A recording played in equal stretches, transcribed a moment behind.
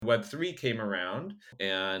Web3 came around,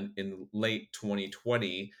 and in late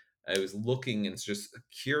 2020, I was looking and just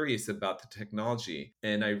curious about the technology.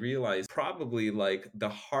 And I realized probably like the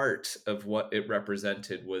heart of what it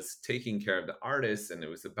represented was taking care of the artists, and it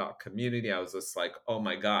was about community. I was just like, oh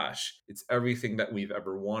my gosh, it's everything that we've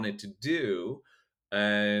ever wanted to do.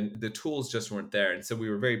 And the tools just weren't there. And so we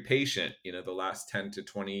were very patient, the last 10 to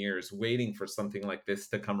 20 years, waiting for something like this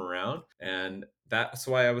to come around. And that's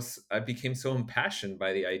why I became so impassioned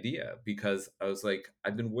by the idea, because I was like,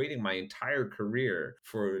 I've been waiting my entire career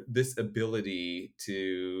for this ability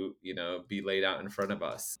to, be laid out in front of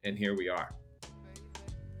us. And here we are.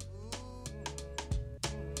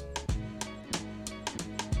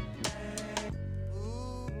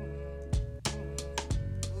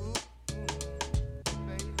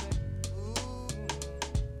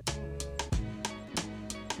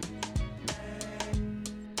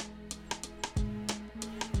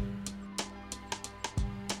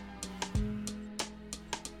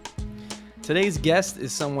 Today's guest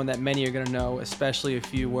is someone that many are going to know, especially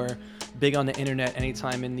if you were big on the internet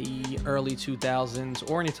anytime in the early 2000s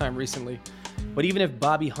or anytime recently. But even if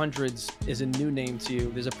Bobby Hundreds is a new name to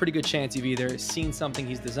you, there's a pretty good chance you've either seen something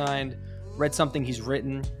he's designed, read something he's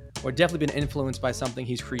written, or definitely been influenced by something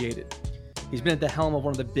he's created. He's been at the helm of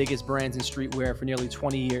one of the biggest brands in streetwear for nearly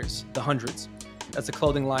 20 years, the Hundreds. That's a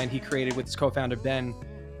clothing line he created with his co-founder Ben,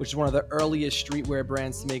 which is one of the earliest streetwear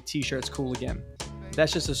brands to make t-shirts cool again.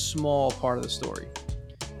 That's just a small part of the story.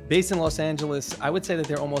 Based in Los Angeles, I would say that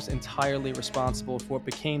they're almost entirely responsible for what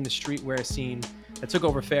became the streetwear scene that took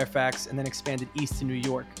over Fairfax and then expanded east to New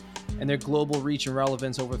York. And their global reach and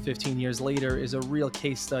relevance over 15 years later is a real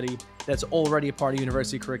case study that's already a part of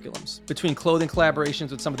university curriculums. Between clothing collaborations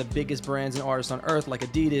with some of the biggest brands and artists on earth like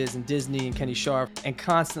Adidas and Disney and Kenny Sharp, and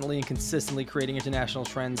constantly and consistently creating international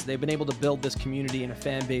trends, they've been able to build this community and a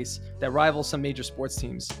fan base that rivals some major sports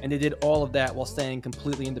teams. And they did all of that while staying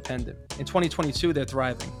completely independent. In 2022, they're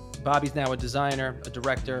thriving. Bobby's now a designer, a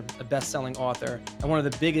director, a best-selling author, and one of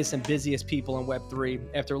the biggest and busiest people in Web3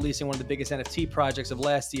 after releasing one of the biggest NFT projects of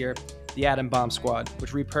last year, the Adam Bomb Squad,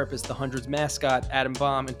 which repurposed the Hundreds mascot, Adam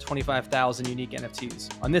Bomb, and 25,000 unique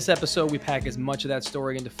NFTs. On this episode, we pack as much of that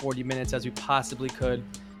story into 40 minutes as we possibly could,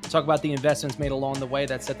 and talk about the investments made along the way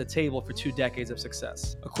that set the table for 2 decades of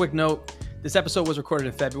success. A quick note, this episode was recorded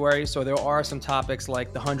in February, so there are some topics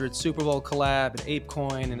like the 100 Super Bowl collab and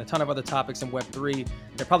ApeCoin and a ton of other topics in Web3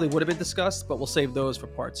 that probably would have been discussed, but we'll save those for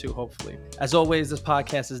part 2, hopefully. As always, this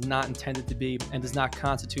podcast is not intended to be and does not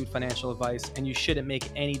constitute financial advice, and you shouldn't make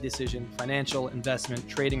any decision, financial, investment,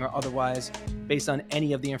 trading, or otherwise, based on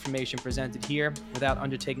any of the information presented here without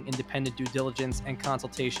undertaking independent due diligence and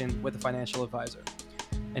consultation with a financial advisor.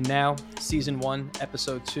 And now, Season 1,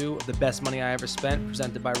 Episode 2 of The Best Money I Ever Spent,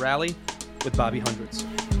 presented by Rally, with Bobby Hundreds.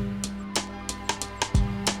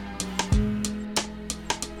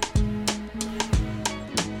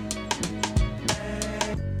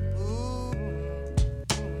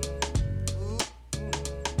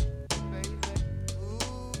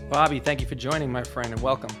 Bobby, thank you for joining, my friend, and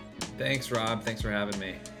welcome. Thanks, Rob. Thanks for having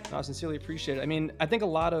me. I sincerely appreciate it. I mean, I think a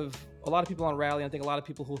lot of people on Rally, I think a lot of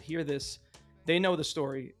people who hear this, they know the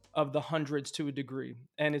story of the Hundreds to a degree,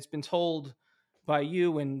 and it's been told by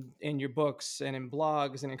you in your books and in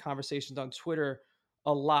blogs and in conversations on Twitter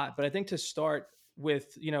a lot. But I think to start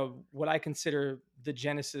with, what I consider the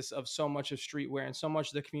genesis of so much of streetwear and so much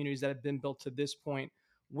of the communities that have been built to this point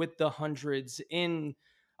with the Hundreds in,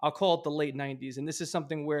 I'll call it the late 90s. And this is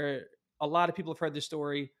something where a lot of people have heard this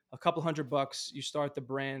story, a couple $100, you start the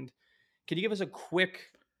brand. Can you give us a quick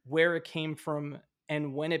where it came from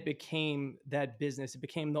and when it became that business? It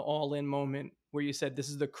became the all-in moment where you said, this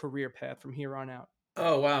is the career path from here on out.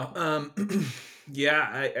 Oh, wow. Yeah,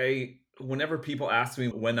 I whenever people ask me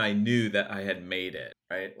when I knew that I had made it,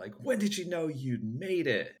 right? Like, when did you know you'd made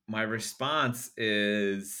it? My response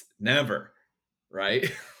is never, right?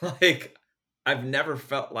 Like, I've never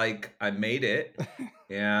felt like I made it.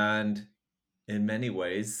 And in many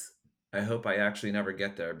ways, I hope I actually never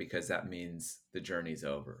get there, because that means the journey's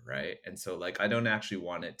over, right? And so, like, I don't actually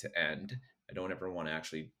want it to end. I don't ever want to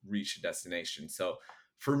actually reach a destination. So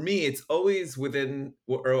for me, it's always within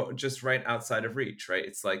or just right outside of reach, right?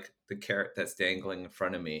 It's like the carrot that's dangling in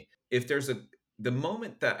front of me. If there's the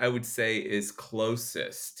moment that I would say is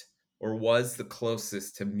closest or was the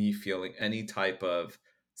closest to me feeling any type of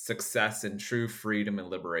success and true freedom and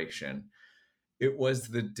liberation, it was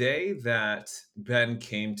the day that Ben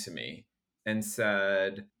came to me and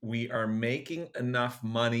said, we are making enough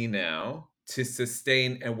money now to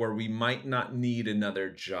sustain and where we might not need another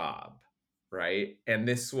job, right? And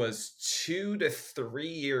this was 2 to 3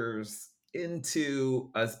 years into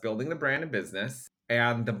us building the brand and business.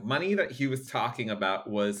 And the money that he was talking about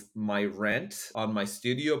was my rent on my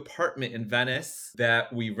studio apartment in Venice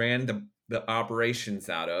that we ran the operations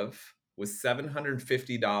out of was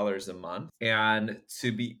 $750 a month. And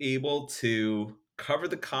to be able to cover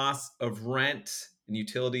the cost of rent and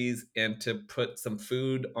utilities and to put some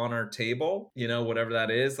food on our table, whatever that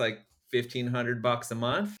is, like 1,500 bucks a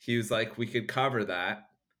month, he was like, we could cover that.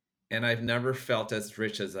 And I've never felt as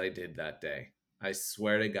rich as I did that day. I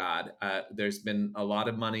swear to God. There's been a lot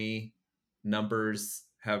of money. Numbers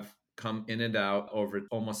have come in and out over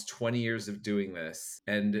almost 20 years of doing this,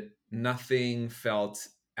 and nothing felt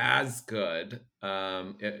as good,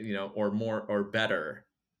 or more or better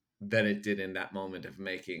than it did in that moment of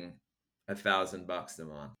making $1,000 a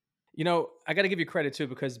month. I got to give you credit too,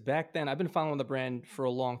 because back then I've been following the brand for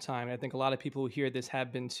a long time. And I think a lot of people who hear this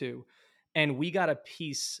have been too. And we got a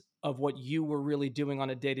piece of what you were really doing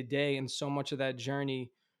on a day to day and so much of that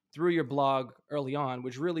journey through your blog early on,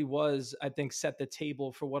 which really was, I think, set the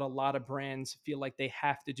table for what a lot of brands feel like they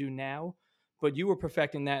have to do now. But you were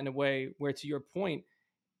perfecting that in a way where, to your point,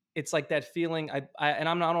 it's like that feeling. And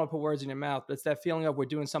I'm not, I don't want to put words in your mouth, but it's that feeling of we're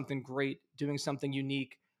doing something great, doing something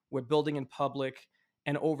unique, we're building in public,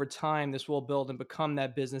 and over time, this will build and become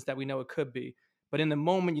that business that we know it could be. But in the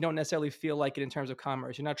moment, you don't necessarily feel like it in terms of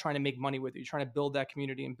commerce. You're not trying to make money with it. You're trying to build that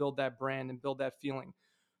community and build that brand and build that feeling.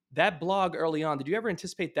 That blog early on, did you ever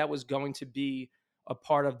anticipate that was going to be a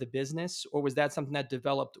part of the business, or was that something that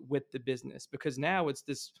developed with the business? Because now it's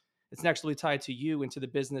naturally tied to you, into the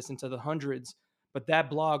business, into the hundreds. But that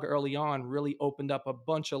blog early on really opened up a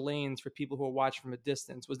bunch of lanes for people who are watching from a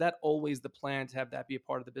distance. Was that always the plan, to have that be a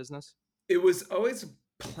part of the business? It was always a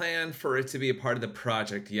plan for it to be a part of the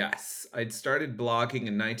project, yes. I'd started blogging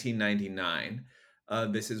in 1999.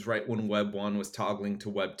 This is right when Web 1 was toggling to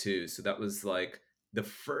Web 2. So that was like the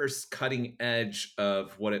first cutting edge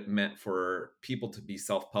of what it meant for people to be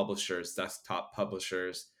self publishers, desktop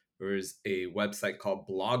publishers. There was a website called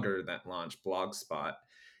Blogger that launched, Blogspot.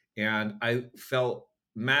 And I fell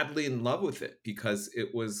madly in love with it because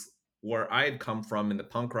it was where I had come from in the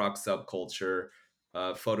punk rock subculture,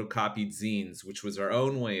 photocopied zines, which was our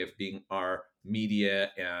own way of being our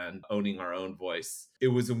media and owning our own voice. It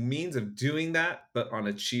was a means of doing that, but on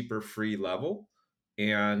a cheaper, free level.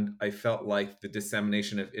 And I felt like the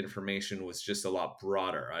dissemination of information was just a lot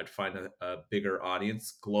broader. I'd find a bigger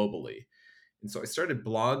audience globally. And so I started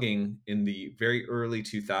blogging in the very early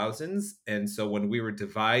 2000s. And so when we were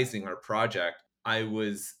devising our project, I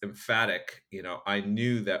was emphatic. I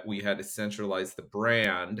knew that we had to centralize the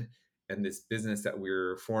brand and this business that we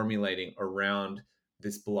were formulating around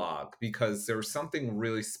this blog because there was something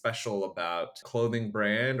really special about clothing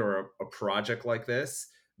brand or a project like this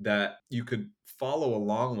that you could follow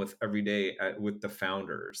along with every day with the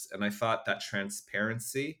founders. And I thought that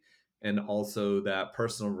transparency and also that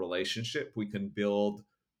personal relationship we can build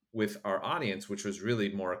with our audience, which was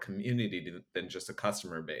really more a community than just a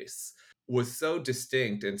customer base, was so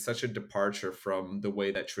distinct and such a departure from the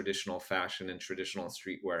way that traditional fashion and traditional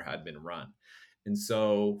streetwear had been run. And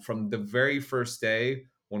so from the very first day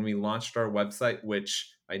when we launched our website, which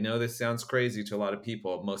I know this sounds crazy to a lot of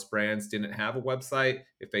people, most brands didn't have a website.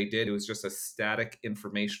 If they did, it was just a static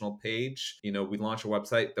informational page. We launched a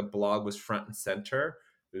website, the blog was front and center.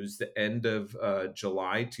 It was the end of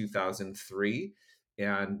July 2003.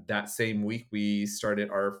 And that same week, we started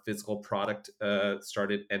our physical product,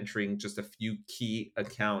 started entering just a few key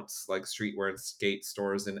accounts like streetwear and skate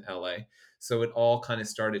stores in LA. So it all kind of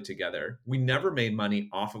started together. We never made money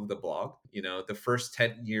off of the blog. The first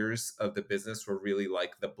 10 years of the business were really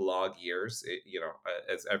like the blog years.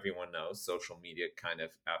 As everyone knows, social media kind of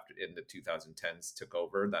after in the 2010s took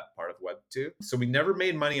over that part of Web 2. So we never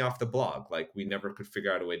made money off the blog. Like we never could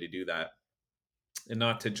figure out a way to do that. And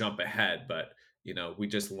not to jump ahead, but we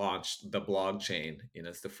just launched the blog chain.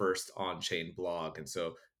 It's the first on-chain blog. And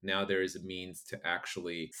so now there is a means to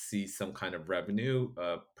actually see some kind of revenue,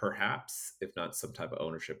 perhaps, if not some type of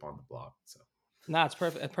ownership on the blog. So Nah, it's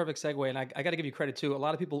perfect. A perfect segue, and I got to give you credit too. A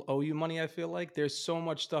lot of people owe you money. I feel like there's so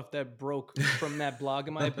much stuff that broke from that blog,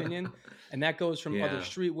 in my opinion, and that goes from other yeah,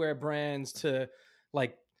 streetwear brands to,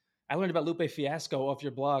 like, I learned about Lupe Fiasco off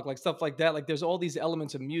your blog, like stuff like that. Like, there's all these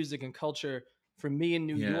elements of music and culture. For me in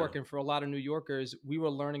New yeah, York, and for a lot of New Yorkers, we were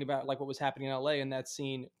learning about like what was happening in LA and that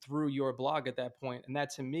scene through your blog at that point, and that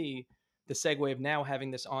to me, the segue of now having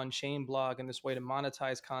this on-chain blog and this way to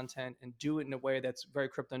monetize content and do it in a way that's very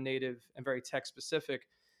crypto native and very tech specific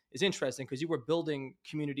is interesting, because you were building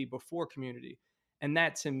community before community. And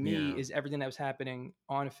that to me yeah. is everything that was happening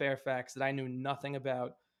on Fairfax that I knew nothing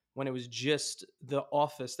about, when it was just the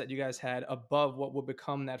office that you guys had above what would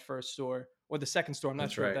become that first store or the second store. I'm not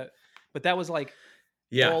That's sure if right. that, but that was like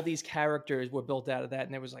Yeah. all these characters were built out of that,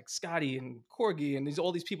 and there was like Scotty and Corgi and these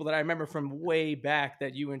all these people that I remember from way back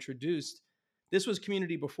that you introduced. This was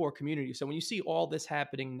community before community. So when you see all this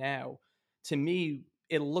happening now, to me,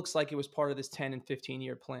 it looks like it was part of this 10 and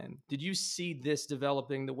 15-year plan. Did you see this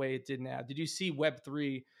developing the way it did now? Did you see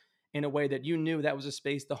Web3 in a way that you knew that was a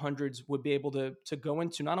space the hundreds would be able to go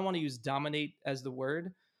into? And I don't want to use dominate as the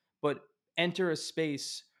word, but enter a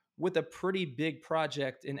space with a pretty big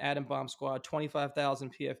project in Adam Bomb Squad,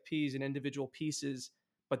 25,000 PFPs and individual pieces.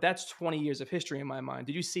 But that's 20 years of history in my mind.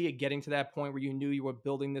 Did you see it getting to that point where you knew you were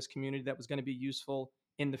building this community that was going to be useful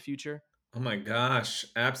in the future? Oh my gosh,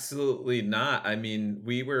 absolutely not. I mean,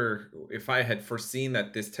 if I had foreseen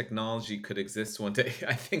that this technology could exist one day,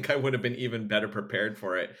 I think I would have been even better prepared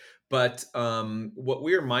for it. But what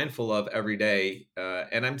we're mindful of every day,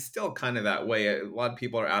 and I'm still kind of that way. A lot of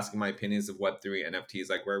people are asking my opinions of Web3 NFTs,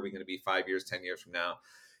 like where are we going to be 5 years, 10 years from now?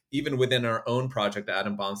 Even within our own project, the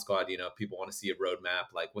Adam Bomb Squad, people want to see a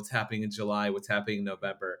roadmap, like what's happening in July, what's happening in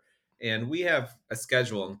November, and we have a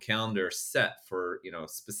schedule and calendar set for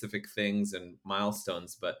specific things and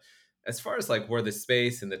milestones. But as far as like where the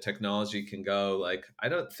space and the technology can go, like I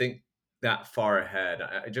don't think that far ahead.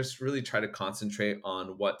 I just really try to concentrate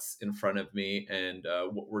on what's in front of me and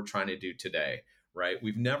what we're trying to do today. Right,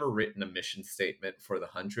 we've never written a mission statement for the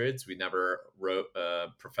hundreds. We never wrote a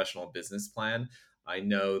professional business plan. I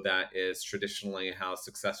know that is traditionally how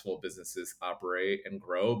successful businesses operate and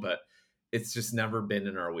grow, but it's just never been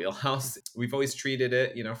in our wheelhouse. We've always treated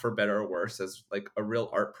it, for better or worse, as like a real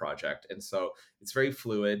art project. And so it's very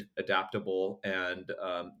fluid, adaptable. And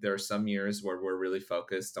there are some years where we're really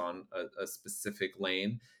focused on a specific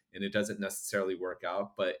lane and it doesn't necessarily work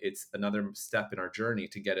out, but it's another step in our journey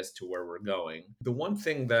to get us to where we're going. The one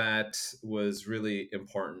thing that was really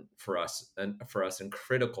important for us and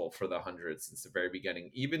critical for the hundreds since the very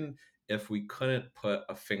beginning, even if we couldn't put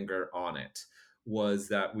a finger on it, was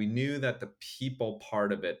that we knew that the people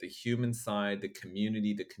part of it, the human side, the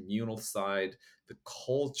community, the communal side, the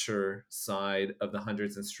culture side of the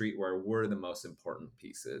hundreds and streetwear were the most important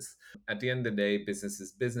pieces. At the end of the day, business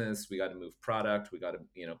is business. We got to move product. We got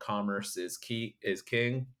to, commerce is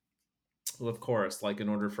king. Well, of course, like in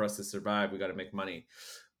order for us to survive, we got to make money.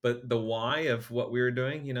 But the why of what we were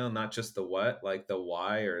doing, not just the what, like the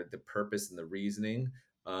why or the purpose and the reasoning,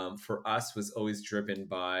 for us was always driven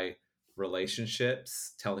by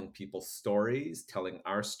relationships, telling people stories, telling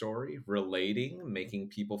our story, relating, making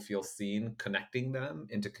people feel seen, connecting them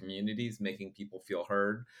into communities, making people feel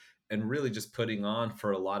heard, and really just putting on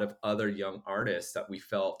for a lot of other young artists that we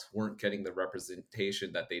felt weren't getting the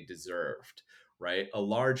representation that they deserved. Right, a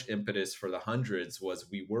large impetus for the hundreds was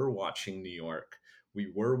we were watching New York,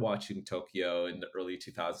 we were watching Tokyo in the early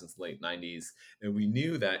 2000s, late 90s, and we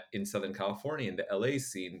knew that in Southern California, in the LA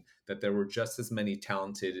scene, that there were just as many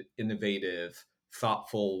talented, innovative,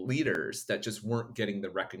 thoughtful leaders that just weren't getting the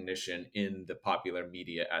recognition in the popular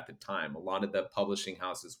media at the time. A lot of the publishing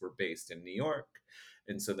houses were based in New York.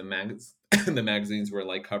 And so the magazines were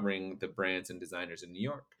like covering the brands and designers in New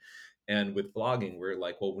York. And with blogging, we're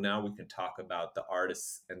like, well, now we can talk about the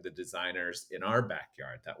artists and the designers in our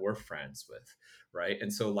backyard that we're friends with, right?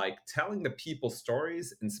 And so, like, telling the people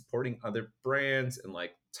stories and supporting other brands and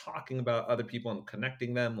like talking about other people and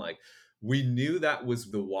connecting them, like, we knew that was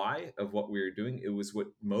the why of what we were doing. It was what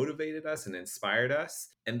motivated us and inspired us.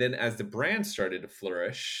 And then as the brand started to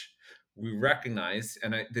flourish, we recognized,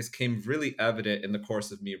 and this came really evident in the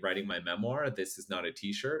course of me writing my memoir, This Is Not a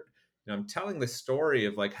T-shirt. I'm telling the story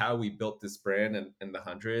of like how we built this brand in the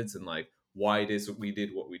hundreds and like why it is we did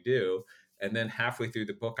what we do. And then halfway through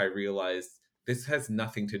the book, I realized this has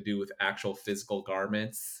nothing to do with actual physical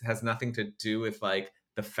garments, has nothing to do with like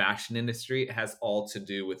the fashion industry. It has all to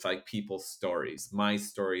do with like people's stories, my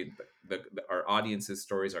story, our audience's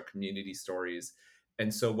stories, our community stories.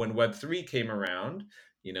 And so when Web3 came around,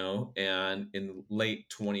 and in late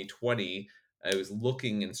 2020, I was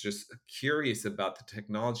looking and just curious about the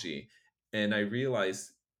technology. And I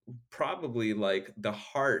realized probably like the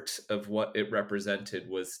heart of what it represented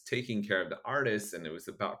was taking care of the artists and it was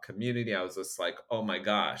about community. I was just like, oh my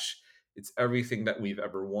gosh, it's everything that we've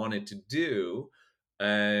ever wanted to do.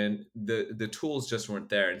 And the tools just weren't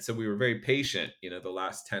there. And so we were very patient, the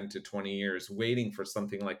last 10 to 20 years, waiting for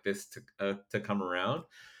something like this to come around.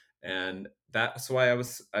 And that's why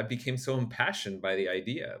I became so impassioned by the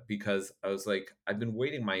idea, because I was like, I've been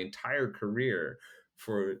waiting my entire career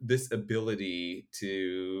for this ability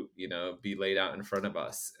to be laid out in front of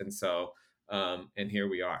us. And so and here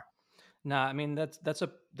we are. Nah, I mean that's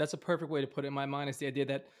a perfect way to put it in my mind. Is the idea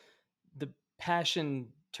that the passion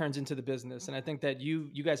turns into the business, and I think that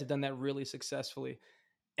you guys have done that really successfully.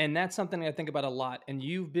 And that's something I think about a lot. And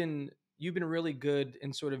you've been really good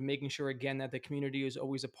in sort of making sure again that the community is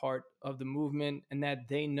always a part of the movement and that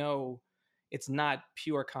they know it's not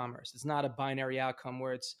pure commerce. It's not a binary outcome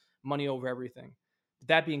where it's money over everything.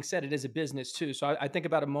 That being said, it is a business too. So I think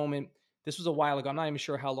about a moment. This was a while ago. I'm not even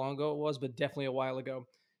sure how long ago it was, but definitely a while ago.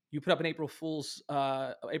 You put up an April Fool's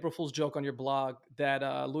joke on your blog that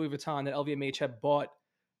Louis Vuitton, that LVMH had bought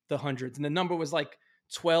the hundreds, and the number was like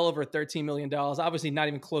 12 or 13 million dollars. Obviously, not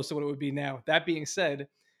even close to what it would be now. That being said,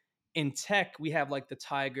 in tech, we have like the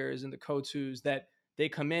Tigers and the Cotus that they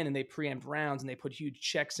come in and they preempt rounds and they put huge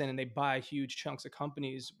checks in and they buy huge chunks of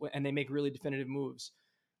companies and they make really definitive moves.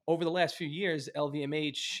 Over the last few years,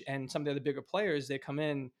 LVMH and some of the other bigger players, they come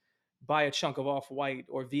in, buy a chunk of Off White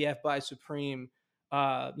or VF buy Supreme.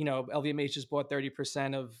 LVMH just bought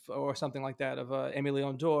 30% of, or something like that, of Aimé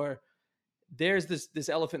Leon Dore. There's this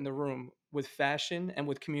elephant in the room with fashion and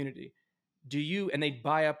with community. Do you, and they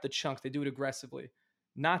buy up the chunk, they do it aggressively.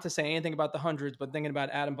 Not to say anything about the hundreds, but thinking about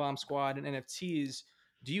Adam Bomb Squad and NFTs,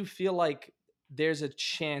 do you feel like there's a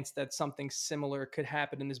chance that something similar could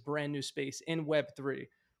happen in this brand new space in Web3,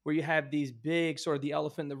 where you have these big, sort of the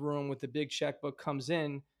elephant in the room with the big checkbook comes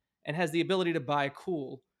in and has the ability to buy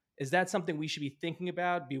cool? Is that something we should be thinking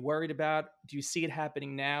about, be worried about? Do you see it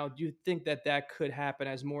happening now? Do you think that that could happen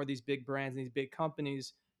as more of these big brands and these big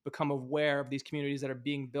companies become aware of these communities that are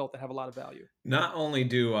being built that have a lot of value? Not only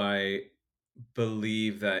do I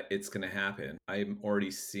believe that it's going to happen, I'm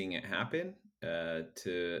already seeing it happen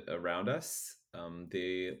to around us.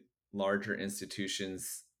 The larger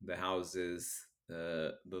institutions, the houses,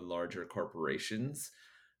 the larger corporations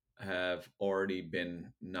have already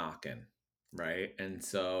been knocking, right? And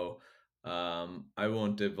so I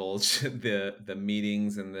won't divulge the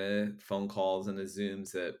meetings and the phone calls and the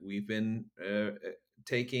Zooms that we've been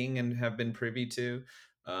taking and have been privy to,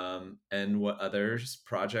 and what others,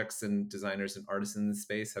 projects and designers and artists in the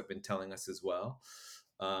space have been telling us as well.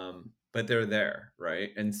 But they're there, right?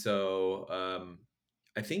 And so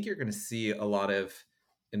I think you're going to see a lot of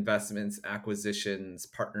investments, acquisitions,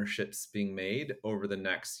 partnerships being made over the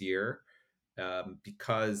next year,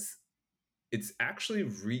 because it's actually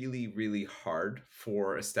really, really hard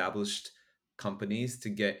for established companies to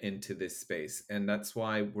get into this space. And that's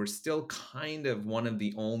why we're still kind of one of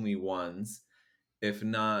the only ones, if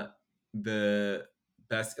not the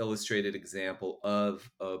best illustrated example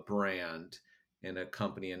of a brand and a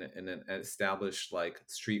company and an established like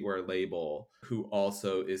streetwear label who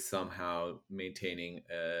also is somehow maintaining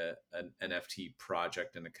an NFT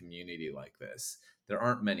project in a community like this. There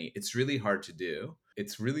aren't many. It's really hard to do.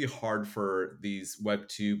 It's really hard for these Web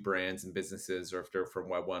 2 brands and businesses, or if they're from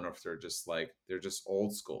Web 1, or if they're just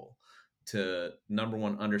old school, to number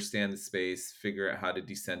one, understand the space, figure out how to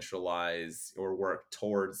decentralize or work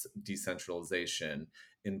towards decentralization,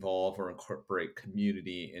 involve or incorporate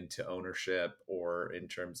community into ownership, or in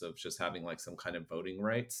terms of just having like some kind of voting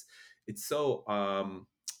rights. It's so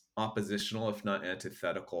oppositional, if not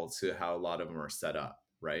antithetical, to how a lot of them are set up,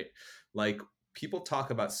 right? Like, people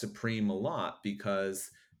talk about Supreme a lot because,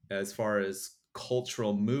 as far as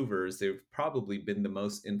cultural movers, they've probably been the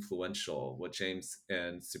most influential, what James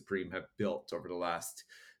and Supreme have built over the last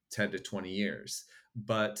 10 to 20 years.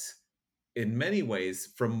 But in many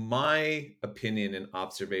ways, from my opinion and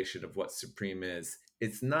observation of what Supreme is,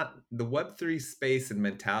 it's not, the Web3 space and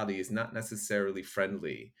mentality is not necessarily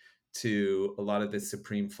friendly to a lot of the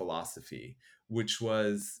Supreme philosophy, which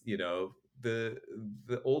was,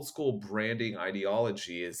 the old school branding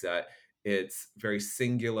ideology is that it's very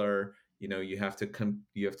singular. You have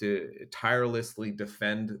to tirelessly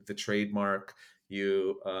defend the trademark.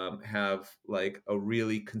 You have like a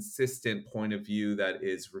really consistent point of view that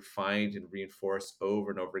is refined and reinforced over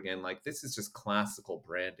and over again. Like, this is just classical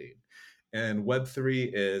branding. And Web3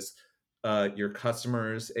 is your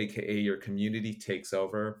customers, aka your community, takes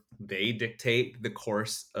over. They dictate the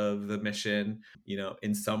course of the mission.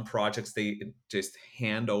 In some projects, they just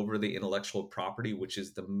hand over the intellectual property, which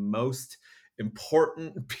is the most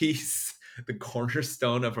important piece, the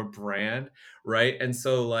cornerstone of a brand, right? And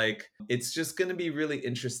so, like, it's just going to be really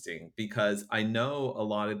interesting because I know a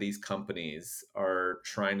lot of these companies are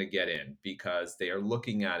trying to get in because they are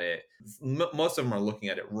looking at it. Most of them are looking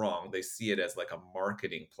at it wrong. They see it as like a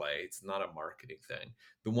marketing play. It's not a marketing thing.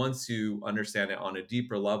 The ones who understand it on a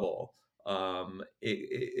deeper level,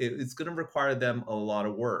 it's going to require them a lot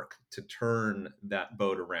of work to turn that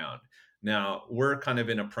boat around. Now, we're kind of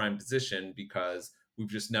in a prime position because we've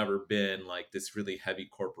just never been like this really heavy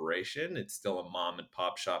corporation. It's still a mom and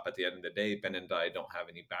pop shop at the end of the day. Ben and I don't have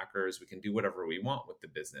any backers. We can do whatever we want with the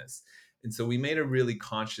business. And so we made a really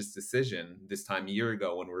conscious decision this time a year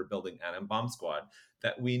ago when we were building Adam Bomb Squad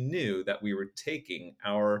that we knew that we were taking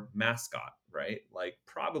our mascot, right? Like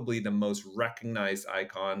probably the most recognized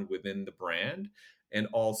icon within the brand. And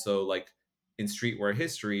also like in streetwear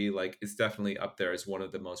history, like it's definitely up there as one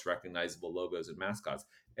of the most recognizable logos and mascots.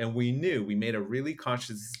 And we knew we made a really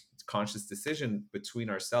conscious decision between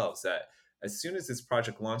ourselves that as soon as this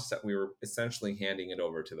project launched that we were essentially handing it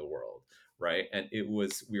over to the world, right? And it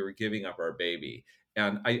was we were giving up our baby.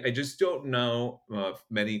 And I just don't know if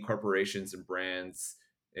many corporations and brands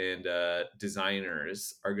and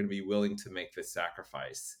designers are going to be willing to make this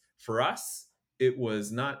sacrifice. For us, it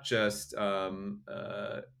was not just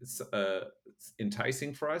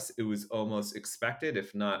enticing for us, it was almost expected,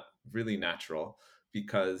 if not really natural,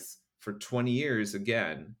 because for 20 years,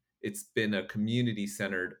 again, it's been a community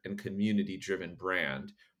centered and community driven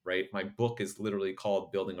brand, right? My book is literally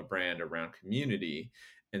called Building a Brand Around Community.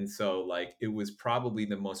 And so, like, it was probably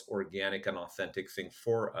the most organic and authentic thing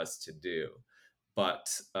for us to do. But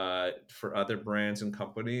for other brands and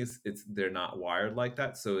companies, they're not wired like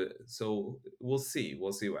that. So we'll see.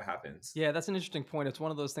 We'll see what happens. Yeah, that's an interesting point. It's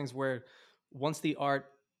one of those things where once the art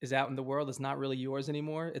is out in the world, it's not really yours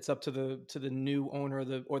anymore. It's up to the new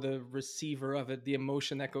owner or the receiver of it, the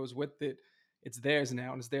emotion that goes with it. It's theirs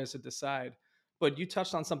now and it's theirs to decide. But you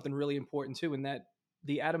touched on something really important too, in that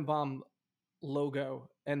the Atom Bomb logo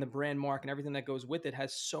and the brand mark and everything that goes with it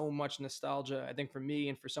has so much nostalgia. I think for me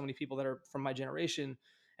and for so many people that are from my generation,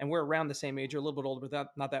 and we're around the same age, you're a little bit older, but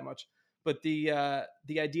not that much. But the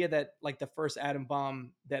idea that like the first Atom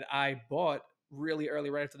Bomb that I bought really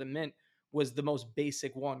early, right after the mint, was the most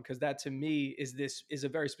basic one, because that to me is a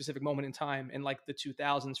very specific moment in time in like the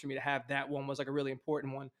 2000s. For me to have that one was like a really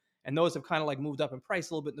important one. And those have kind of like moved up in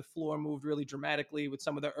price a little bit. And the floor moved really dramatically with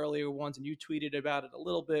some of the earlier ones, and you tweeted about it a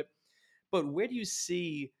little bit. But where do you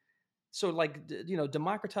see, so like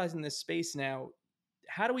democratizing this space now,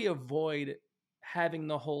 how do we avoid having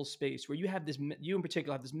the whole space where you have this, you in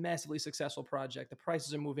particular have this massively successful project, the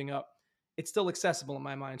prices are moving up, it's still accessible in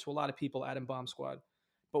my mind to a lot of people, Adam Bomb Squad,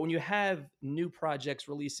 but when you have new projects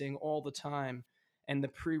releasing all the time and the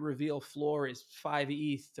pre-reveal floor is 5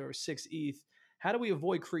 ETH or 6 ETH, how do we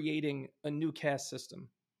avoid creating a new caste system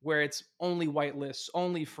where it's only whitelists,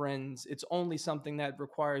 only friends, it's only something that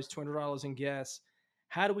requires $200 in gas?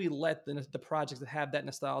 How do we let the projects that have that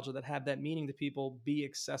nostalgia, that have that meaning to people, be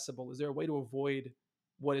accessible? Is there a way to avoid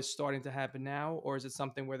what is starting to happen now, or is it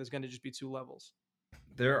something where there's going to just be two levels?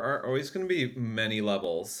 There are always going to be many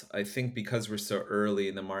levels. I think because we're so early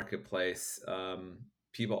in the marketplace,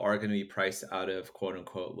 people are going to be priced out of quote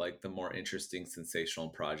unquote like the more interesting, sensational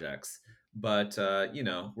projects. But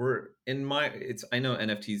we're in my. It's I know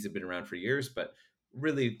NFTs have been around for years, but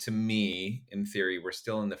really, to me, in theory, we're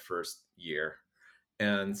still in the first year.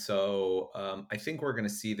 And so I think we're going to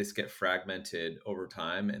see this get fragmented over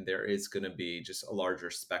time, and there is going to be just a larger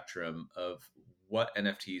spectrum of what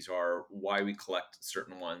NFTs are, why we collect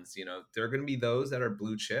certain ones. You know, there are going to be those that are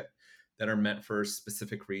blue chip, that are meant for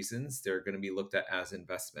specific reasons. They're going to be looked at as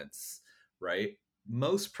investments, right?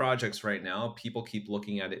 Most projects right now, people keep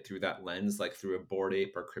looking at it through that lens, like through a Bored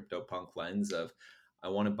Ape or CryptoPunk lens of I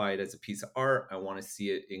want to buy it as a piece of art. I want to see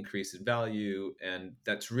it increase in value. And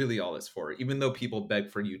that's really all it's for. Even though people beg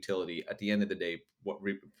for utility, at the end of the day,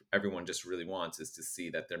 everyone just really wants is to see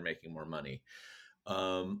that they're making more money.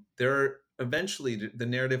 There eventually the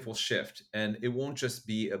narrative will shift, and it won't just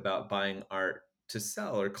be about buying art to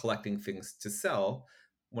sell or collecting things to sell.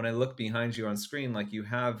 When I look behind you on screen, like you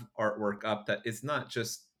have artwork up that is not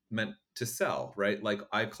just meant to sell, right? Like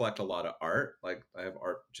I collect a lot of art. Like I have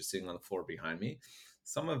art just sitting on the floor behind me.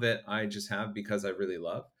 Some of it I just have because I really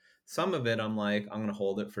love. Some of it I'm like, I'm going to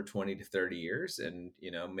hold it for 20 to 30 years, and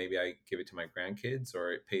maybe I give it to my grandkids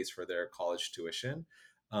or it pays for their college tuition.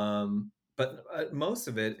 But most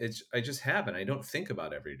of it, I just have and I don't think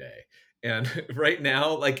about every day. And right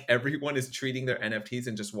now, like everyone is treating their NFTs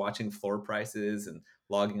and just watching floor prices and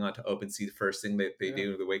logging on to OpenSea the first thing that they Yeah. do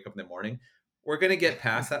when they wake up in the morning. We're going to get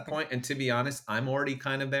past that point. And to be honest, I'm already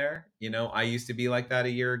kind of there. I used to be like that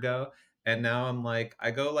a year ago. And now I'm like,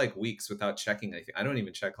 I go like weeks without checking anything. I don't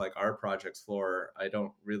even check like our project's floor. I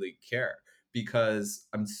don't really care because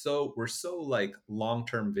we're so like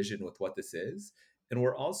long-term vision with what this is. And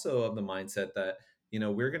we're also of the mindset that,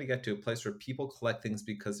 we're going to get to a place where people collect things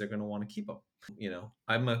because they're going to want to keep them.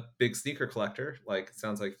 I'm a big sneaker collector. Like, it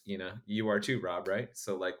sounds like, you are too, Rob, right?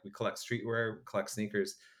 So like we collect streetwear, we collect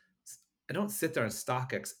sneakers. I don't sit there on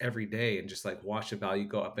StockX every day and just like watch the value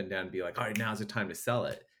go up and down and be like, all right, now's the time to sell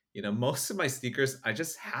it. Most of my sneakers, I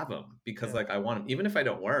just have them because Yeah. like I want them. Even if I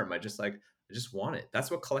don't wear them, I just want it. That's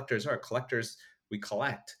what collectors are. Collectors, we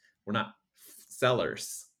collect. We're not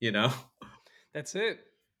sellers. That's it.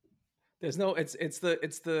 There's no it's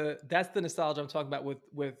the that's the nostalgia I'm talking about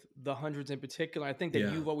with the hundreds in particular. I think that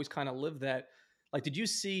Yeah. you've always kind of lived that. Like, did you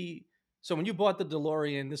see so when you bought the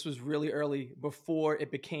DeLorean, this was really early before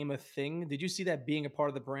it became a thing. Did you see that being a part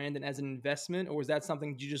of the brand and as an investment, or was that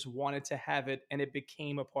something you just wanted to have it and it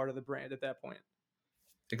became a part of the brand at that point?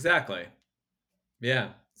 Exactly. Yeah.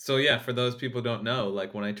 So yeah, for those people who don't know,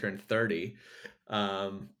 like when I turned 30,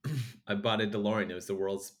 um, I bought a DeLorean. It was the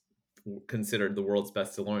world's considered the world's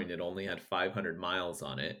best DeLorean. It only had 500 miles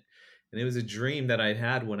on it. And it was a dream that I'd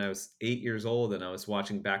had when I was 8 years old and I was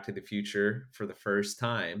watching Back to the Future for the first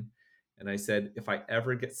time. And I said, if I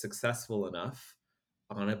ever get successful enough,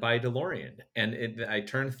 I want to buy a DeLorean. And I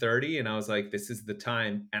turned 30 and I was like, this is the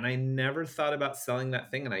time. And I never thought about selling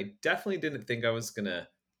that thing. And I definitely didn't think I was going to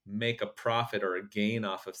make a profit or a gain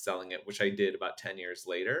off of selling it, which I did about 10 years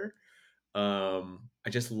later. I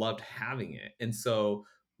just loved having it. And so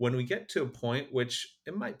when we get to a point, which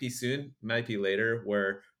it might be soon, might be later,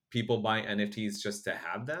 where people buy NFTs just to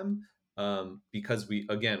have them, because we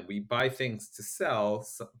buy things to sell,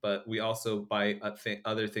 but we also buy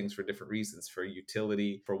other things for different reasons, for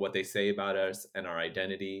utility, for what they say about us and our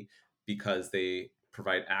identity, because they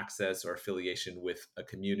provide access or affiliation with a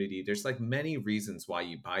community. There's like many reasons why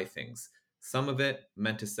you buy things. Some of it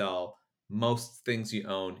meant to sell. Most things you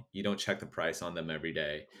own, you don't check the price on them every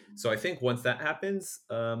day. So I think once that happens,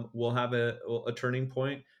 we'll have a turning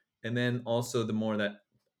point. And then also the more that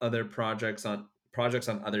other projects on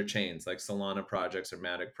other chains like Solana projects or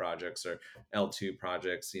Matic projects or L2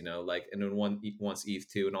 projects, like, and then once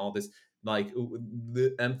ETH2 and all this, like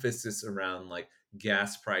the emphasis around like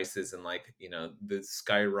gas prices and like, the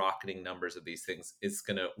skyrocketing numbers of these things,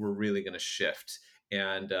 we're really gonna shift.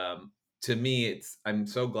 And to me, I'm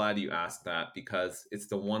so glad you asked that, because it's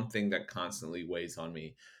the one thing that constantly weighs on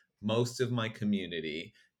me. Most of my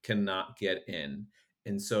community cannot get in,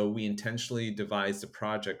 and so we intentionally devised a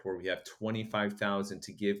project where we have 25,000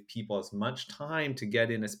 to give people as much time to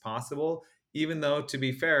get in as possible, even though, to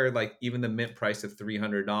be fair, like even the mint price of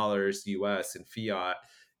 $300 US in fiat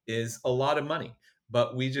is a lot of money.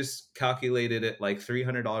 But we just calculated it like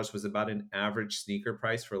 $300 was about an average sneaker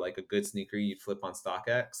price for like a good sneaker you'd flip on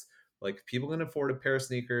StockX. Like people can afford a pair of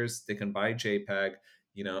sneakers, they can buy JPEG,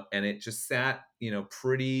 and it just sat,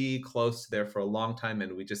 pretty close to there for a long time.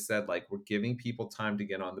 And we just said, like, we're giving people time to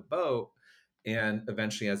get on the boat. And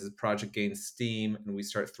eventually, as this project gains steam and we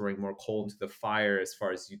start throwing more coal into the fire as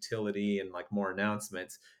far as utility and like more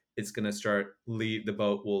announcements, it's going to the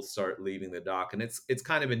boat will start leaving the dock. And it's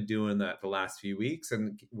kind of been doing that the last few weeks.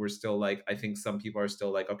 And we're still like, I think some people are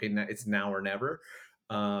still like, okay, it's now or never.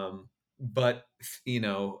 But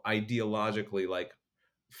ideologically, like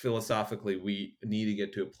philosophically, we need to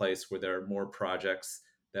get to a place where there are more projects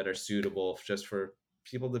that are suitable just for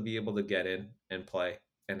people to be able to get in and play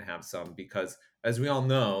and have some. Because as we all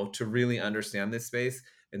know, to really understand this space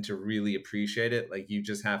and to really appreciate it, like you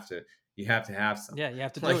have to have some. Yeah, you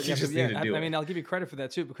have to do it. Like You you have to, just need yeah. to I do mean, it. I'll give you credit for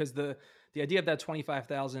that too, because the idea of that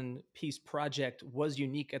 25,000 piece project was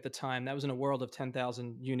unique at the time. That was in a world of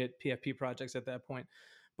 10,000 unit PFP projects at that point.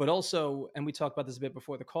 But also, and we talked about this a bit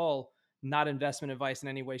before the call, not investment advice in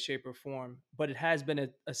any way, shape, or form. But it has been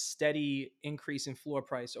a steady increase in floor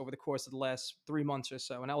price over the course of the last 3 months or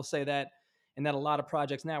so. And I will say that, and that a lot of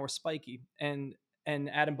projects now are spiky. And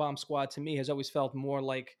Adam Bomb Squad to me has always felt more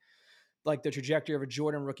like the trajectory of a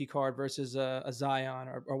Jordan rookie card versus a Zion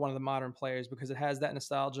or one of the modern players, because it has that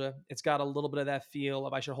nostalgia. It's got a little bit of that feel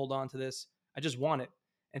of I should hold on to this. I just want it.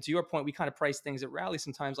 And to your point, we kind of price things at rally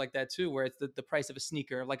sometimes like that too, where it's the price of a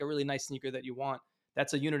sneaker, like a really nice sneaker that you want.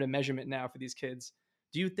 That's a unit of measurement now for these kids.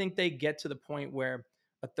 Do you think they get to the point where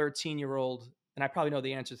a 13-year-old, and I probably know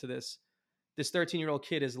the answer to this 13-year-old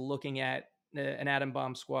kid is looking at an Adam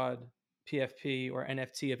Bomb Squad PFP or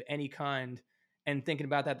NFT of any kind and thinking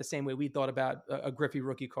about that the same way we thought about a Griffey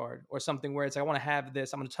rookie card or something where it's like, I want to have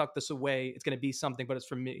this, I'm going to tuck this away. It's going to be something, but it's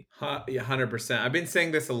for me. Yeah, 100%. I've been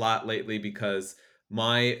saying this a lot lately because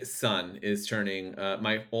my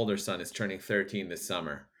older son is turning 13 this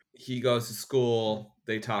summer. He goes to school,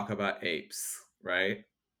 they talk about apes, right?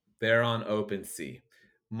 They're on OpenSea.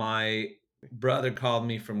 My brother called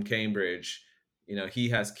me from Cambridge. He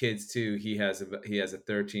has kids too. He has a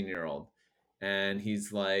 13-year-old, and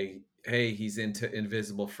he's like, hey, he's into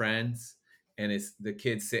Invisible Friends, and it's the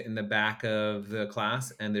kids sit in the back of the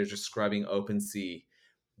class and they're just scrubbing OpenSea.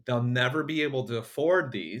 They'll never be able to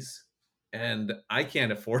afford these, and I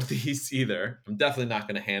can't afford these either. I'm definitely not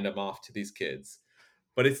going to hand them off to these kids.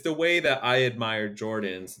 But it's the way that I admired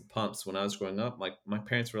Jordans and pumps when I was growing up. Like my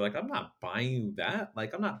parents were like, I'm not buying you that.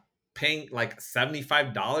 Like I'm not paying like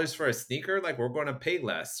 $75 for a sneaker. Like we're going to pay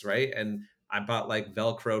less, right? And I bought like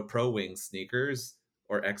Velcro Pro Wing sneakers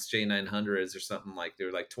or XJ900s or something. Like they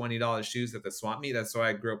were like $20 shoes at the swap meet. That's why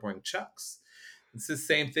I grew up wearing Chucks. It's the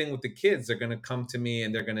same thing with the kids. They're going to come to me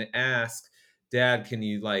and they're going to ask, Dad, can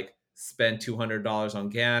you like spend $200 on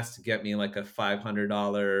gas to get me like a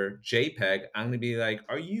 $500 JPEG? I'm going to be like,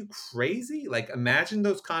 are you crazy? Like, imagine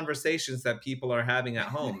those conversations that people are having at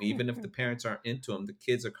home. Even if the parents aren't into them, the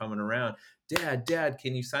kids are coming around. Dad,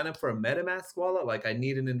 can you sign up for a MetaMask wallet? Like, I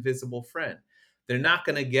need an invisible friend. They're not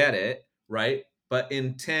going to get it, right? But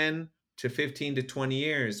in 10 to 15 to 20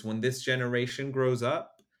 years, when this generation grows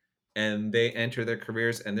up and they enter their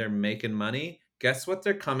careers and they're making money, guess what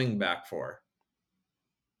they're coming back for?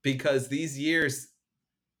 Because these years,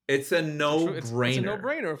 it's a True. It's a no-brainer.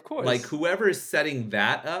 no-brainer, of Like course. whoever is setting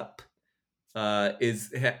that up is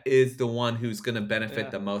the one who's going to benefit Yeah.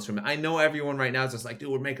 the most from it. I know everyone right now is just like, dude,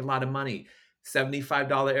 we're making a lot of money.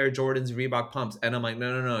 $75 Air Jordans, Reebok pumps. And I'm like,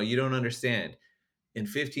 no, you don't understand. In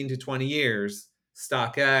 15 to 20 years,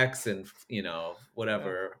 StockX and, Yeah.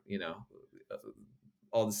 whatever, uh,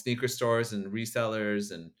 all the sneaker stores and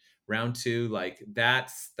resellers and round two, like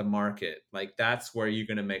that's the market. Like that's where you're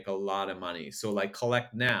going to make a lot of money. So like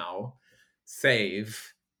collect now,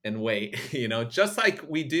 save and wait, just like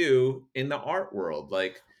we do in the art world.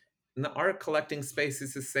 Like in the art collecting space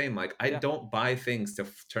is the same. Like I Yeah. don't buy things to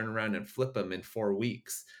turn around and flip them in 4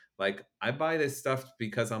 weeks. Like I buy this stuff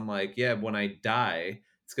because I'm like, yeah, when I die,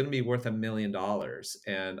 it's going to be worth $1 million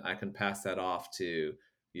and I can pass that off to,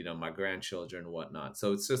 my grandchildren and whatnot.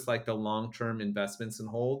 So it's just like the long-term investments and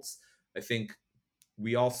holds. I think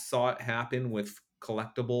we all saw it happen with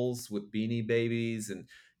collectibles with Beanie Babies and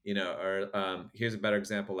or here's a better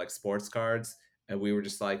example, like sports cards, and we were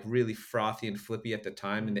just like really frothy and flippy at the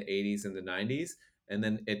time in Mhm. the 80s and the 90s, and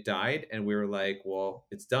then it died and we were like, well,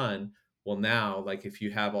 it's done. Well, now like if you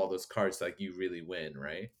have all those cards, like you really win,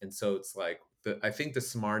 right? And so it's like I think the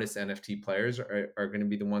smartest NFT players are going to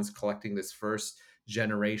be the ones collecting this first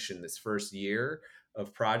generation, this first year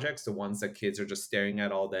of projects, the ones that kids are just staring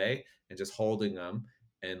at all day and just holding them.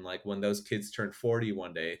 And like when those kids turn 40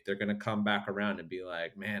 one day, they're gonna come back around and be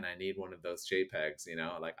like, man, I need one of those JPEGs,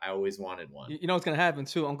 like I always wanted one. You know what's gonna happen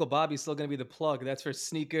too? Uncle Bobby's still gonna be the plug. That's for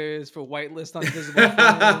sneakers, for whitelist on invisible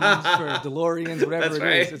friends, for DeLoreans, whatever That's it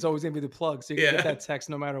is. right. It's always gonna be the plug. So you're gonna get Yeah. that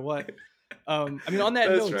text no matter what. I mean, on that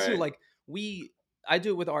That's note too, right. like I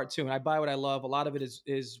do it with art too, and I buy what I love. A lot of it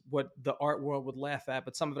is what the art world would laugh at,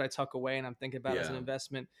 but some of it I tuck away and I'm thinking about as an Yeah.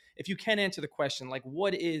 investment. If you can answer the question, like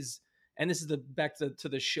what is, and this is the back to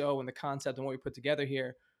the show and the concept and what we put together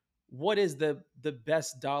here. What is the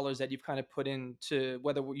best dollars that you've kind of put into,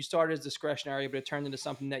 whether you started as discretionary, but it turned into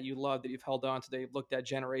something that you love, that you've held on to, that you've looked at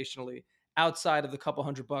generationally, outside of the couple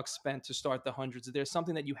 $100 spent to start the hundreds? Is there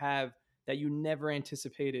something that you have that you never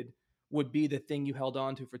anticipated would be the thing you held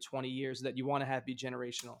on to for 20 years that you want to have be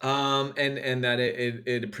generational? And that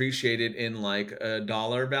it appreciated in like a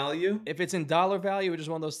dollar value. If it's in dollar value, it's just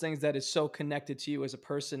one of those things that is so connected to you as a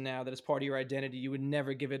person now, that it's part of your identity, you would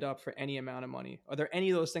never give it up for any amount of money. Are there any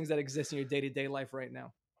of those things that exist in your day-to-day life right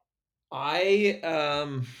now? I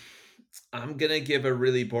I'm gonna give a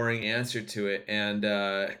really boring answer to it, and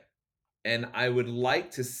I would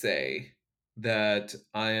like to say that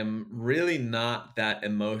I am really not that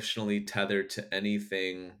emotionally tethered to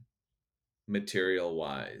anything material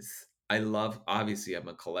wise. Obviously, I'm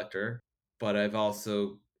a collector, but I've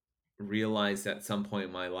also realized at some point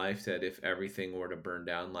in my life that if everything were to burn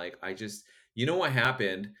down, like what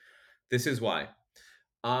happened? This is why.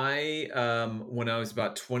 When I was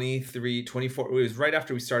about 23, 24, it was right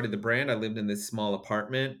after we started the brand. I lived in this small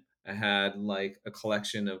apartment. I had like a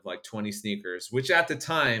collection of like 20 sneakers, which at the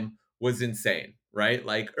time was insane, right?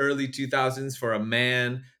 Like early 2000s for a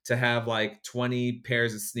man to have like 20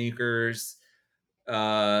 pairs of sneakers.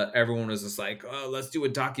 Everyone was just like, oh, let's do a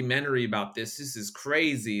documentary about this. This is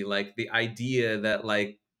crazy. Like the idea that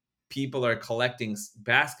like people are collecting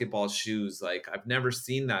basketball shoes. Like I've never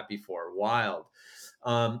seen that before. Wild.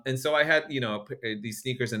 And so I had, these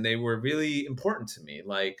sneakers, and they were really important to me.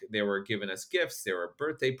 Like they were giving us gifts, they were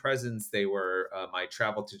birthday presents, they were. I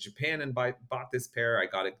traveled to Japan and bought this pair. I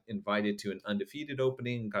got invited to an undefeated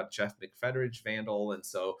opening, got Jeff McFetridge Vandal, and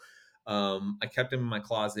so I kept them in my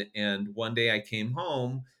closet. And one day I came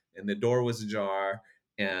home, and the door was ajar,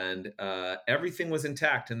 and everything was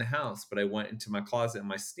intact in the house, but I went into my closet and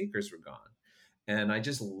my sneakers were gone, and I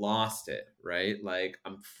just lost it, right? Like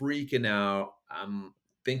I'm freaking out. I'm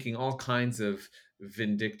thinking all kinds of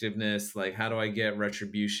vindictiveness, like how do I get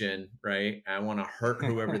retribution, right? I want to hurt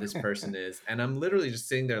whoever this person is. And I'm literally just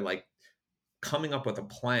sitting there like coming up with a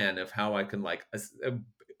plan of how I can like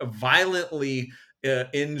violently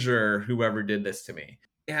injure whoever did this to me.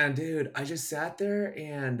 And dude, I just sat there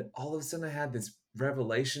and all of a sudden I had this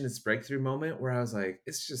revelation, this breakthrough moment where I was like,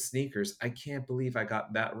 it's just sneakers. I can't believe I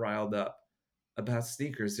got that riled up about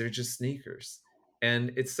sneakers. They're just sneakers.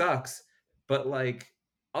 And it sucks, but like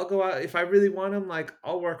I'll go out if I really want them, like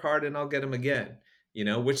I'll work hard and I'll get them again,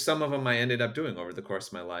 which some of them I ended up doing over the course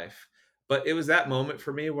of my life. But it was that moment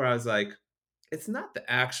for me where I was like, it's not the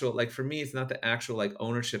actual like for me, it's not the actual like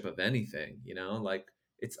ownership of anything, like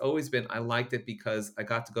it's always been I liked it because I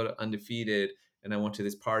got to go to Undefeated and I went to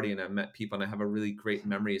this party and I met people and I have a really great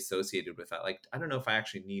memory associated with that. Like I don't know if I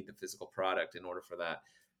actually need the physical product in order for that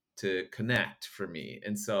to connect for me.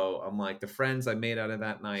 And so I'm like, the friends I made out of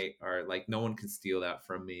that night are like, no one can steal that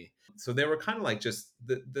from me. So they were kind of like just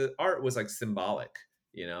the art was like symbolic,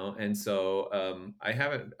 And so I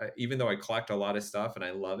haven't, even though I collect a lot of stuff and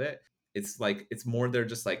I love it, it's like it's more they're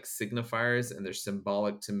just like signifiers and they're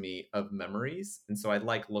symbolic to me of memories. And so I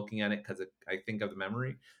like looking at it because I think of the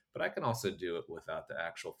memory, but I can also do it without the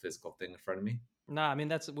actual physical thing in front of me. Nah, I mean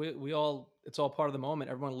that's we all it's all part of the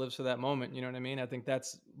moment. Everyone lives for that moment. You know what I mean? I think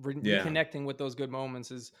that's Yeah. reconnecting with those good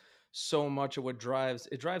moments is so much of what drives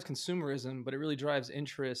consumerism, but it really drives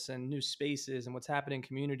interests and new spaces and what's happening in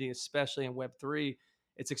community, especially in Web3.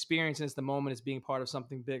 It's experiencing it's the moment as being part of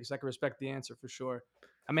something big. So I can respect the answer for sure.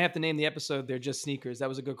 I may have to name the episode "They're Just Sneakers." That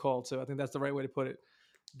was a good call too. I think that's the right way to put it.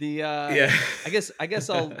 The Yeah. I guess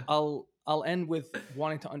I'll end with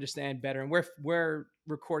wanting to understand better. And we're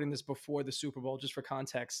recording this before the Super Bowl, just for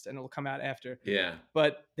context, and it'll come out after. Yeah.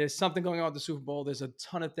 But there's something going on with the Super Bowl. There's a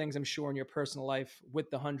ton of things I'm sure in your personal life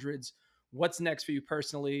with the hundreds. What's next for you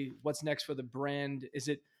personally? What's next for the brand? Is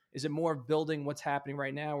it more of building what's happening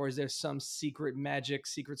right now, or is there some secret magic,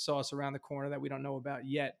 secret sauce around the corner that we don't know about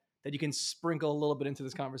yet that you can sprinkle a little bit into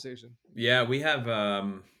this conversation? Yeah, we have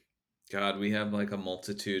God, we have like a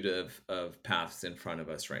multitude of paths in front of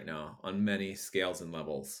us right now on many scales and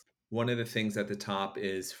levels. One of the things at the top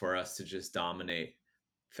is for us to just dominate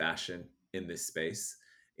fashion in this space.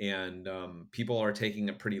 And people are taking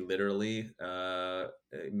it pretty literally.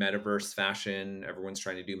 Metaverse fashion, everyone's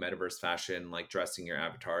trying to do metaverse fashion, like dressing your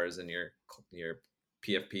avatars and your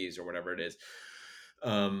PFPs or whatever it is.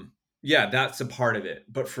 Yeah, that's a part of it.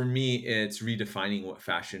 But for me, it's redefining what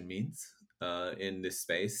fashion means in this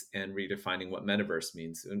space and redefining what metaverse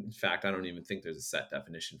means. In fact, I don't even think there's a set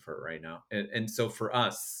definition for it right now. And so for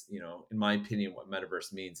us, in my opinion, what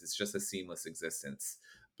metaverse means is just a seamless existence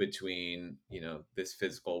between this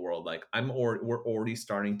physical world. Like we're already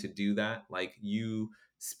starting to do that. Like you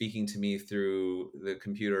speaking to me through the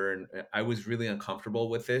computer, and I was really uncomfortable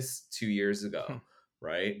with this 2 years ago,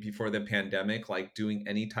 right before the pandemic, like doing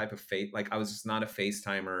any type of like I was just not a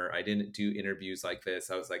FaceTimer. I didn't do interviews like this.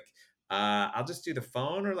 I was like, I'll just do the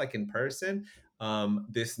phone or like in person.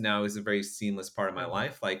 This now is a very seamless part of my Mhm.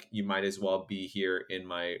 life. Like you might as well be here in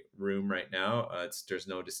my room right now. There's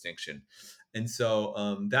no distinction. And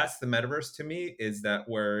so that's the metaverse to me, is that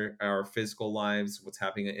where our physical lives, what's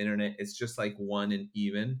happening on the internet, it's just like one and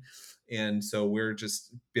even. And so we're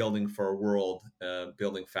just building for a world,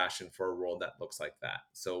 building fashion for a world that looks like that.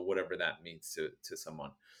 So whatever that means to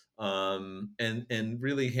someone, and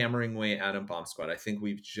really hammering away Adam Bomb Squad. I think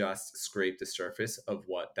we've just scraped the surface of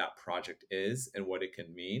what that project is and what it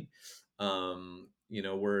can mean.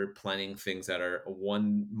 We're planning things that are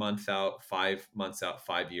 1 month out, 5 months out,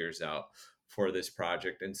 5 years out for this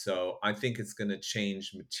project. And so I think it's going to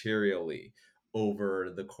change materially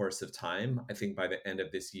over the course of time. I think by the end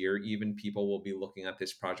of this year, even people will be looking at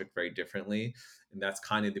this project very differently. And that's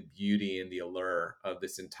kind of the beauty and the allure of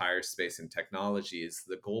this entire space and technology, is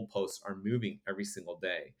the goalposts are moving every single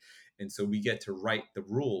day. And so we get to write the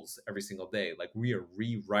rules every single day. Like we are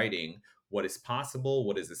rewriting what is possible,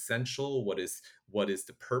 what is essential, what is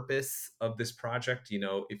the purpose of this project.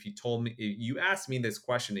 If you told me, if you asked me this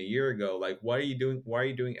question a year ago, like why are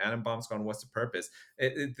you doing Adam Bomb Squad, what's the purpose,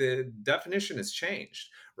 the definition has changed,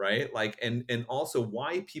 right? Like, and also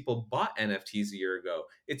why people bought NFTs a year ago,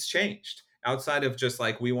 it's changed. Outside of just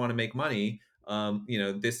like we want to make money,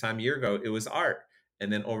 this time a year ago it was art,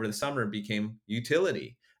 and then over the summer it became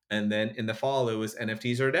utility, and then in the fall it was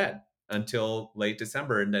NFTs are dead until late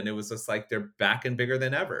December, and then it was just like they're back and bigger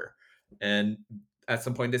than ever. And at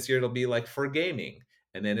some point this year it'll be like for gaming,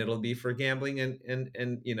 and then it'll be for gambling and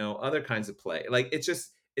other kinds of play. Like it's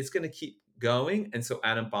going to keep going. And so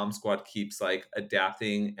Adam Bomb Squad keeps like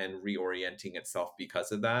adapting and reorienting itself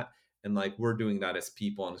because of that. And like we're doing that as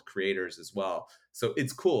people and as creators as well. So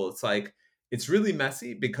it's cool. It's like it's really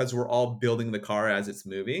messy because we're all building the car as it's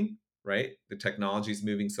moving, right? The technology is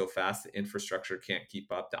moving so fast, the infrastructure can't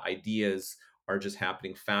keep up. The ideas are just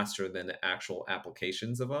happening faster than the actual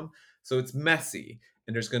applications of them. So it's messy.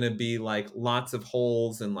 and there's going to be like lots of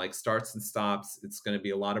holes and like starts and stops. It's going to be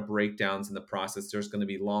a lot of breakdowns in the process. There's going to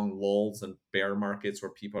be long lulls and bear markets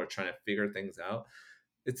where people are trying to figure things out.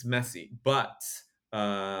 It's messy, but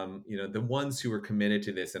the ones who are committed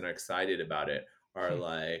to this and are excited about it are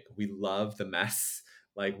like, we love the mess.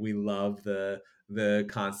 Like, we love the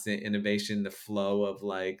constant innovation, the flow of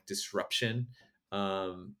like disruption.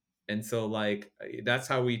 And so like, that's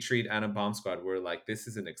how we treat Adam Bomb Squad. We're like, this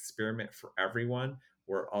is an experiment for everyone.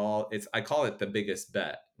 I call it the biggest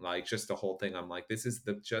bet. Like, just the whole thing. I'm like, this is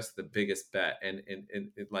just the biggest bet. And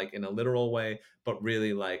like, in a literal way, but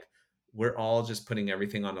really like, we're all just putting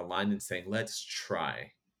everything on the line and saying, let's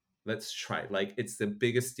try. Like, it's the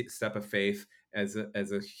biggest step of faith as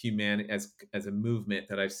a movement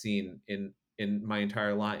that I've seen in my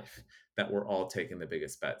entire life, that we're all taking the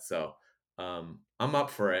biggest bet. So I'm up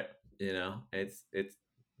for it. It's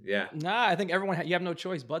yeah. Nah, I think you have no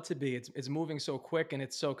choice but to be. It's moving so quick and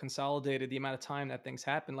it's so consolidated. The amount of time that things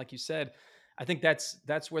happen, like you said, I think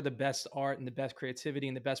that's where the best art and the best creativity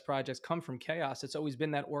and the best projects come from. Chaos. It's always been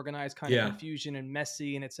that organized kind of Yeah. confusion and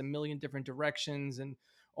messy, and it's a million different directions and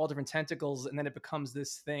all different tentacles, and then it becomes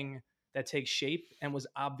this thing that takes shape and was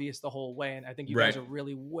obvious the whole way. And I think you guys Right. are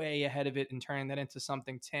really way ahead of it in turning that into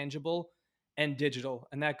something tangible and digital,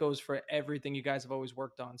 and that goes for everything you guys have always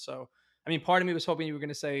worked on. So I mean, part of me was hoping you were going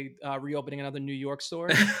to say reopening another New York store,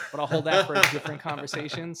 but I'll hold that for a different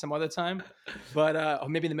conversation some other time. But or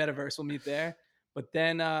maybe in the metaverse we'll meet there. But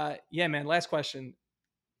then, yeah, man. Last question: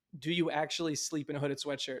 do you actually sleep in a hooded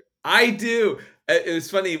sweatshirt? I do. It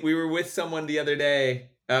was funny. We were with someone the other day.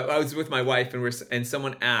 I was with my wife, and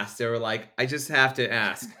someone asked. They were like, "I just have to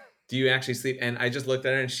ask, do you actually sleep?" And I just looked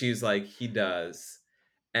at her, and she's like, "He does."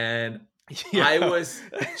 And I Yeah. was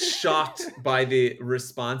shocked by the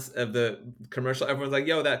response of the commercial. Everyone's like,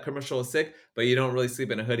 "Yo, that commercial is sick, but you don't really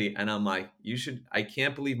sleep in a hoodie." And I'm like, "You should." I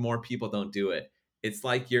can't believe more people don't do it. It's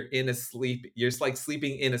like you're just like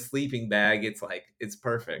sleeping in a sleeping bag. It's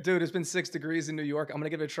perfect. Dude, it's been 6 degrees in New York. I'm gonna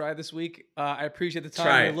give it a try this week. I appreciate the time.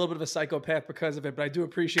 Try You're a it. little bit of a psychopath because of it, but I do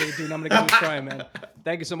appreciate it, dude. And I'm gonna give it a try, man.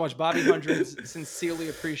 Thank you so much, Bobby Hundreds. Sincerely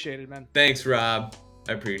appreciated, man. Thanks, Rob.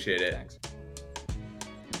 I appreciate it. Thanks.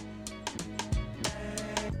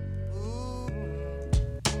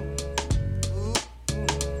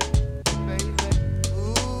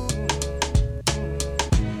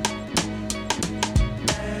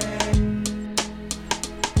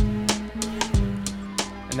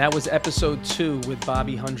 And that was episode 2 with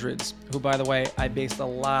Bobby Hundreds, who, by the way, I based a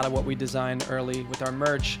lot of what we designed early with our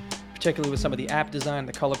merch, particularly with some of the app design,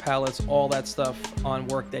 the color palettes, all that stuff on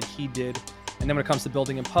work that he did. And then when it comes to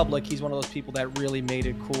building in public, he's one of those people that really made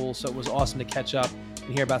it cool. So it was awesome to catch up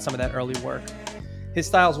and hear about some of that early work. His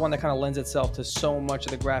style is one that kind of lends itself to so much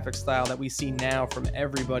of the graphic style that we see now from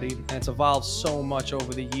everybody, and it's evolved so much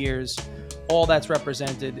over the years. All that's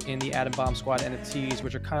represented in the Adam Bomb Squad NFTs,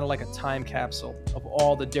 which are kind of like a time capsule of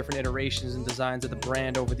all the different iterations and designs of the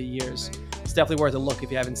brand over the years. It's definitely worth a look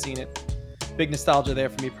if you haven't seen it. Big nostalgia there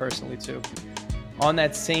for me personally too. On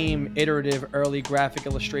that same iterative early graphic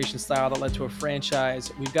illustration style that led to a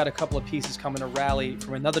franchise, we've got a couple of pieces coming to rally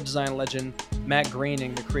from another design legend, Matt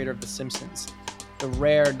Groening, the creator of The Simpsons. The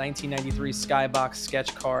rare 1993 Skybox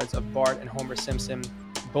sketch cards of Bart and Homer Simpson,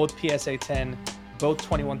 both PSA 10, both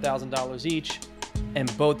 $21,000 each,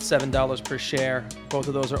 and both $7 per share. Both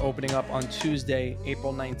of those are opening up on Tuesday,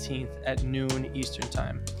 April 19th at noon Eastern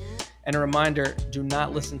Time. And a reminder, do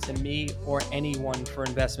not listen to me or anyone for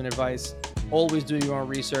investment advice. Always do your own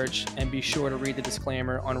research and be sure to read the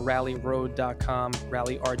disclaimer on rallyroad.com,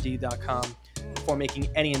 rallyrd.com, before making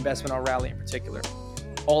any investment on Rally in particular.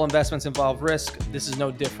 All investments involve risk. This is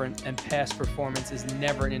no different, and past performance is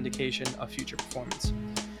never an indication of future performance.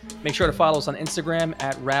 Make sure to follow us on Instagram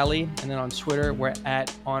at Rally, and then on Twitter, we're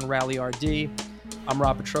at OnRallyRD. I'm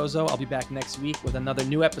Rob Petrozo. I'll be back next week with another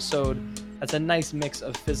new episode that's a nice mix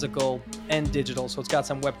of physical and digital. So it's got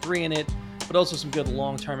some Web3 in it, but also some good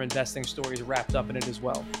long-term investing stories wrapped up in it as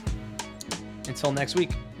well. Until next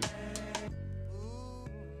week.